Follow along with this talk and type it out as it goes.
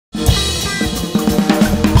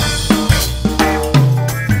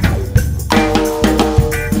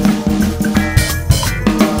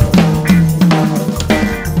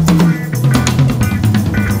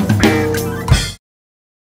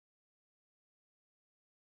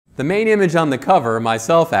The main image on the cover,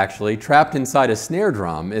 myself actually, trapped inside a snare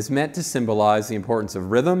drum, is meant to symbolize the importance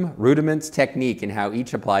of rhythm, rudiments, technique, and how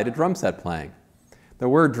each apply to drum set playing. The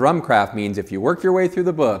word Drumcraft means if you work your way through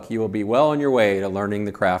the book, you will be well on your way to learning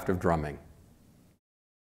the craft of drumming.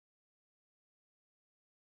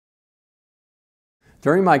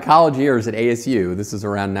 During my college years at ASU, this is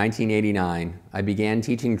around 1989, I began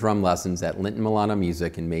teaching drum lessons at Linton Milano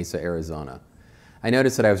Music in Mesa, Arizona. I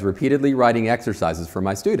noticed that I was repeatedly writing exercises for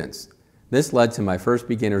my students. This led to my first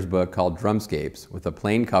beginner's book called Drumscapes, with a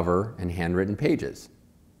plain cover and handwritten pages.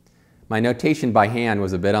 My notation by hand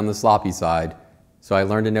was a bit on the sloppy side, so I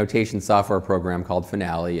learned a notation software program called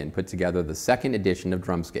Finale and put together the second edition of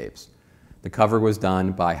Drumscapes. The cover was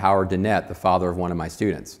done by Howard Dennett, the father of one of my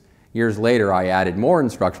students. Years later, I added more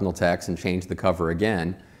instructional text and changed the cover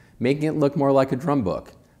again, making it look more like a drum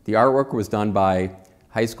book. The artwork was done by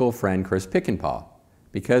high school friend Chris Pickenpaw.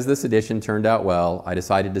 Because this edition turned out well, I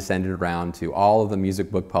decided to send it around to all of the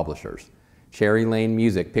music book publishers. Cherry Lane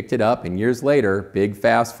Music picked it up, and years later, big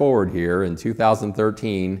fast forward here, in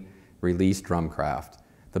 2013, released Drumcraft.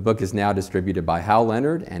 The book is now distributed by Hal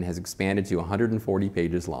Leonard and has expanded to 140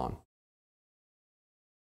 pages long.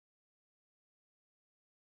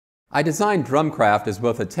 I designed Drumcraft as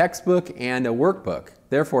both a textbook and a workbook.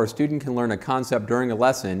 Therefore, a student can learn a concept during a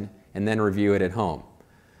lesson and then review it at home.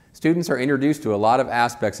 Students are introduced to a lot of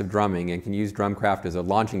aspects of drumming and can use Drumcraft as a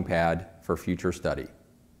launching pad for future study.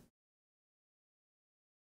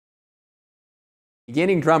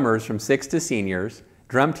 Beginning drummers from 6 to seniors,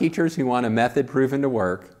 drum teachers who want a method proven to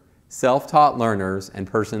work, self-taught learners, and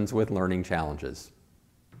persons with learning challenges.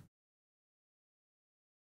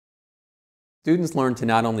 Students learn to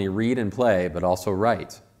not only read and play, but also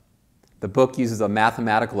write. The book uses a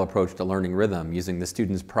mathematical approach to learning rhythm, using the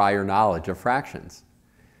student's prior knowledge of fractions.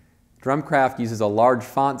 Drumcraft uses a large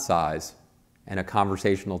font size and a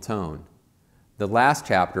conversational tone. The last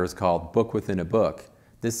chapter is called Book Within a Book.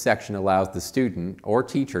 This section allows the student or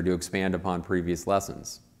teacher to expand upon previous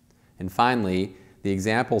lessons. And finally, the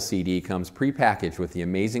example CD comes prepackaged with the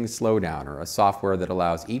Amazing Slowdowner, a software that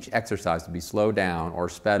allows each exercise to be slowed down or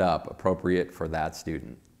sped up appropriate for that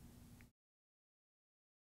student.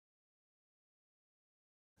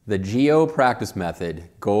 The GEO practice method,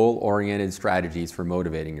 goal-oriented strategies for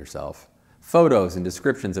motivating yourself. Photos and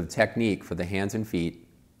descriptions of technique for the hands and feet.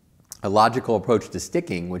 A logical approach to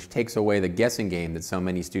sticking, which takes away the guessing game that so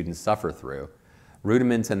many students suffer through.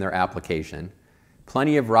 Rudiments and their application.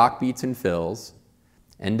 Plenty of rock beats and fills.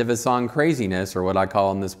 End of a song craziness, or what I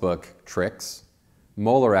call in this book, tricks.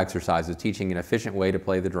 Molar exercises teaching an efficient way to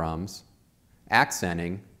play the drums.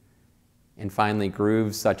 Accenting. And finally,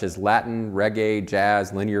 grooves such as Latin, reggae,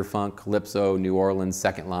 jazz, linear funk, calypso, New Orleans,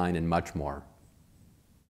 second line, and much more.